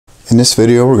In this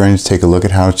video, we're going to take a look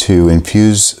at how to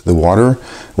infuse the water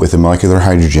with the molecular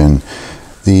hydrogen.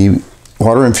 The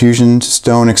water infusion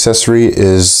stone accessory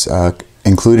is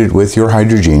included with your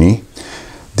HydroGenie.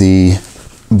 The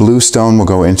blue stone will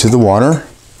go into the water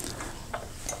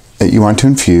that you want to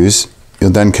infuse.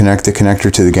 You'll then connect the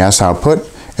connector to the gas output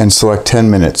and select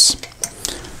 10 minutes.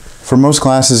 For most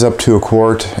glasses up to a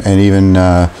quart and even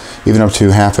up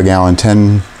to half a gallon,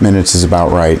 10 minutes is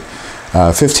about right.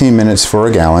 15 minutes for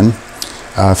a gallon.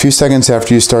 A few seconds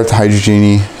after you start the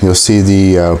HydroGenie, you'll see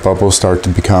the bubbles start to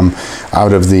become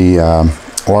out of the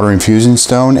water infusion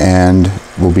stone, and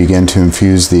we'll begin to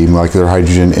infuse the molecular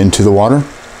hydrogen into the water.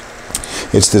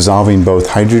 It's dissolving both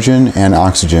hydrogen and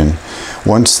oxygen.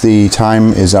 Once the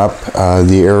time is up,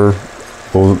 the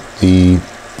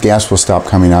gas will stop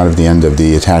coming out of the end of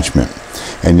the attachment,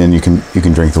 and then you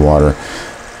can drink the water.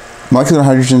 Molecular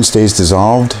hydrogen stays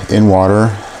dissolved in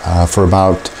water for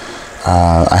about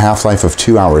a half-life of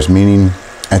 2 hours, meaning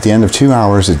at the end of 2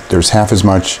 hours there's half as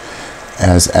much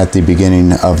as at the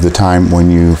beginning of the time when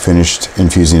you finished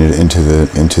infusing it into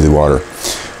the water.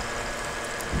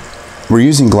 We're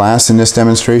using glass in this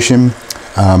demonstration,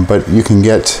 but you can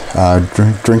get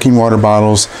drinking water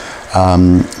bottles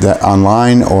that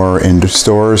online or in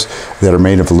stores that are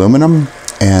made of aluminum,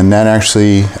 and that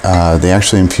they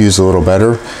actually infuse a little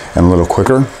better and a little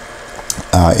quicker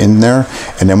in there.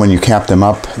 And then when you cap them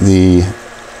up, the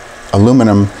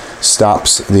aluminum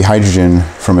stops the hydrogen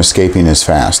from escaping as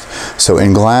fast. So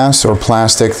in glass or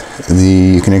plastic,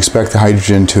 you can expect the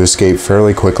hydrogen to escape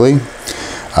fairly quickly.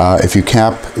 If you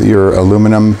cap your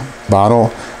aluminum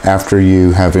bottle after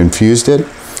you have infused it,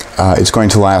 it's going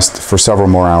to last for several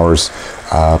more hours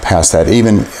past that,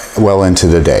 even well into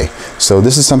the day. So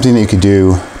this is something that you could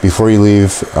do before you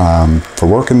leave for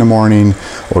work in the morning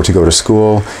or to go to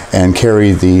school, and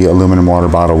carry the aluminum water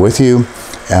bottle with you.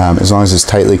 As long as it's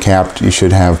tightly capped, you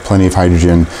should have plenty of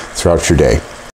hydrogen throughout your day.